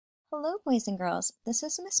Hello, boys and girls. This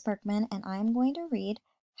is Miss Berkman, and I'm going to read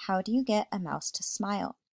How Do You Get a Mouse to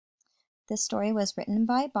Smile? This story was written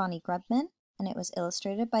by Bonnie Grubman, and it was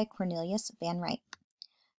illustrated by Cornelius Van Wright.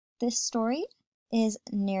 This story is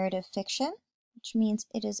narrative fiction, which means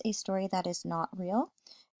it is a story that is not real.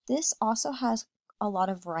 This also has a lot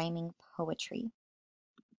of rhyming poetry.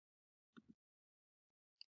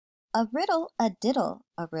 A riddle, a diddle,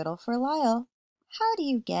 a riddle for Lyle. How do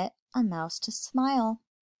you get a mouse to smile?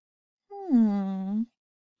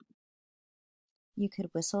 You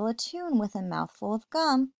could whistle a tune with a mouthful of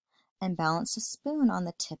gum and balance a spoon on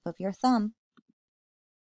the tip of your thumb.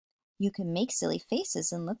 You can make silly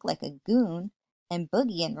faces and look like a goon and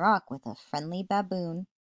boogie and rock with a friendly baboon.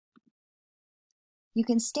 You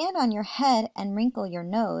can stand on your head and wrinkle your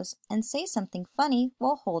nose and say something funny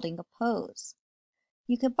while holding a pose.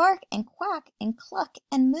 You could bark and quack and cluck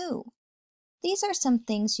and moo. These are some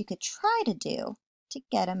things you could try to do to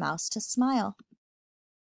get a mouse to smile.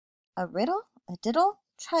 A riddle, a diddle,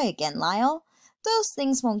 try again, Lyle. Those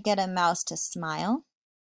things won't get a mouse to smile.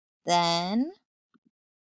 Then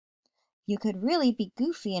you could really be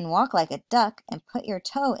goofy and walk like a duck and put your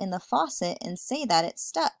toe in the faucet and say that it's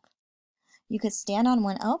stuck. You could stand on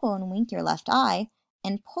one elbow and wink your left eye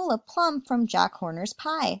and pull a plum from Jack Horner's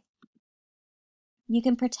pie. You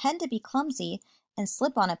can pretend to be clumsy and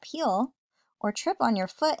slip on a peel, or trip on your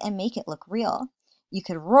foot and make it look real. You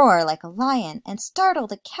could roar like a lion and startle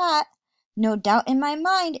the cat. No doubt in my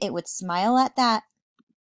mind it would smile at that.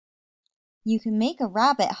 You can make a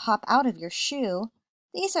rabbit hop out of your shoe.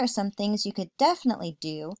 These are some things you could definitely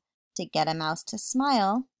do to get a mouse to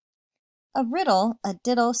smile. A riddle, a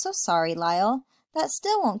diddle, so sorry, Lyle. That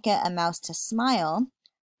still won't get a mouse to smile.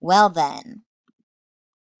 Well then.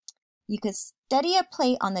 You could steady a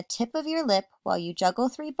plate on the tip of your lip while you juggle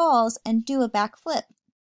 3 balls and do a backflip.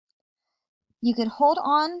 You could hold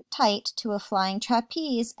on tight to a flying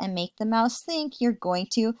trapeze and make the mouse think you're going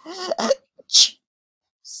to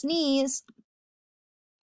sneeze.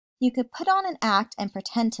 You could put on an act and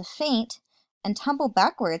pretend to faint and tumble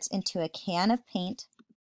backwards into a can of paint.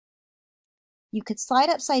 You could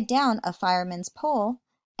slide upside down a fireman's pole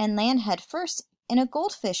and land head first in a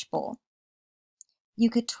goldfish bowl.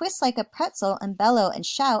 You could twist like a pretzel and bellow and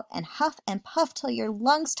shout and huff and puff till your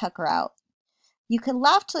lungs tucker out. You could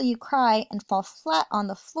laugh till you cry and fall flat on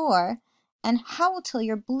the floor and howl till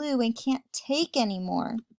you're blue and can't take any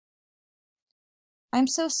more. I'm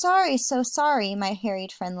so sorry, my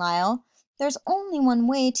harried friend Lyle. There's only one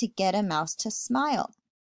way to get a mouse to smile.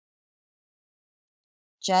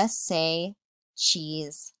 Just say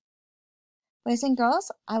cheese. Boys and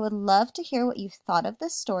girls, I would love to hear what you thought of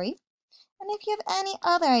this story. And if you have any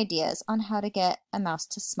other ideas on how to get a mouse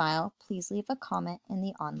to smile, please leave a comment in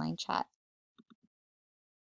the online chat.